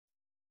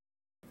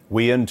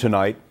We end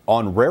tonight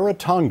on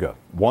Rarotonga,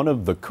 one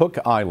of the Cook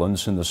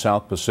Islands in the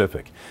South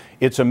Pacific.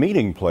 It's a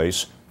meeting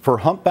place for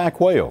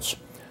humpback whales.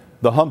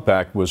 The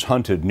humpback was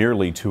hunted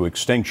nearly to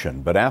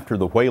extinction, but after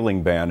the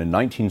whaling ban in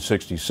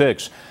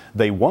 1966,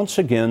 they once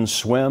again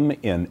swim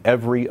in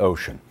every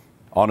ocean.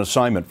 On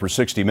assignment for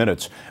 60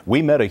 Minutes,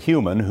 we met a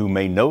human who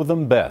may know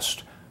them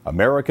best,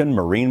 American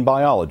marine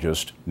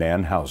biologist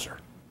Nan Hauser.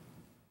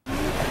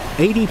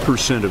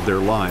 80% of their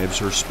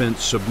lives are spent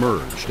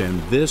submerged, and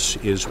this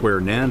is where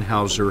Nan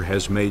Hauser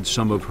has made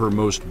some of her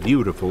most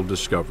beautiful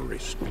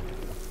discoveries.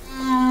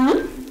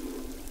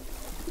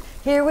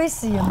 Here we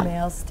see a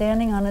male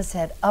standing on his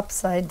head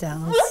upside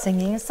down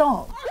singing a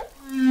song.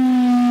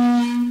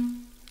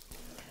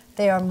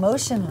 They are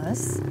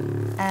motionless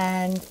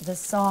and the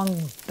song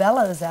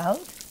bellows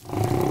out.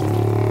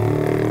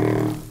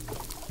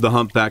 The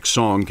humpback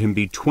song can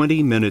be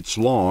 20 minutes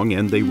long,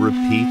 and they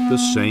repeat the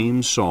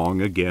same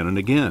song again and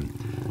again.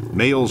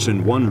 Males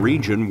in one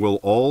region will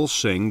all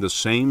sing the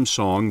same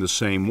song the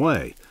same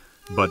way,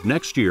 but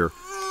next year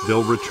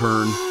they'll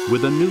return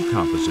with a new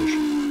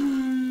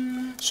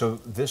composition. So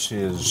this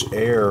is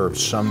air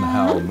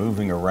somehow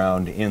moving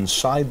around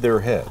inside their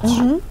heads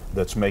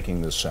that's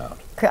making this sound?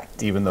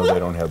 Correct. Even though they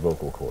don't have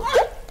vocal cords?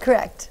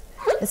 Correct.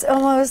 It's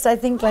almost, I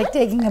think, like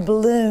taking a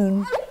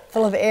balloon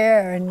full of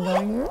air and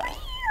going...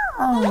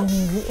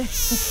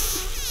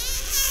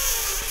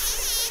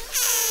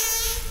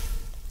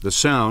 The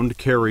sound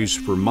carries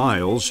for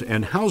miles,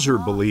 and Hauser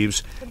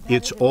believes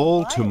it's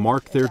all to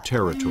mark their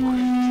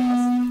territory.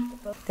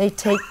 They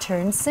take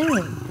turns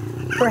singing,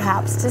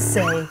 perhaps to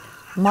say,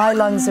 my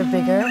lungs are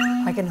bigger,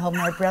 I can hold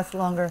my breath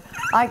longer,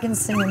 I can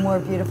sing a more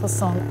beautiful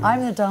song,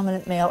 I'm the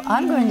dominant male,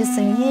 I'm going to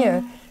sing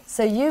here,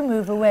 so you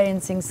move away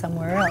and sing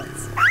somewhere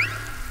else.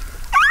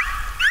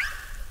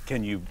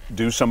 Can you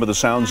do some of the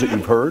sounds that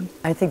you've heard?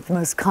 I think the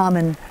most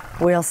common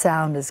whale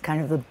sound is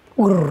kind of the...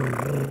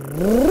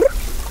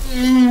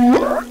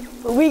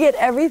 But we get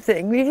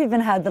everything. We've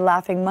even had the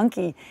laughing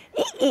monkey.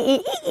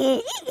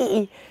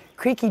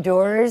 Creaky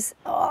doors.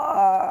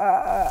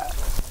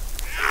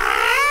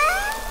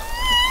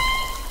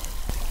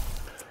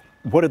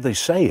 What are they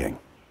saying?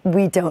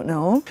 We don't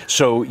know.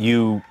 So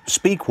you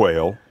speak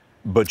whale,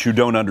 but you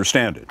don't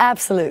understand it?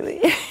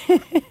 Absolutely.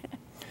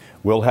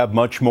 We'll have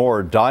much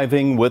more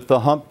diving with the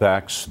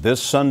humpbacks this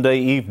Sunday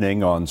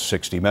evening on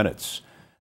 60 Minutes.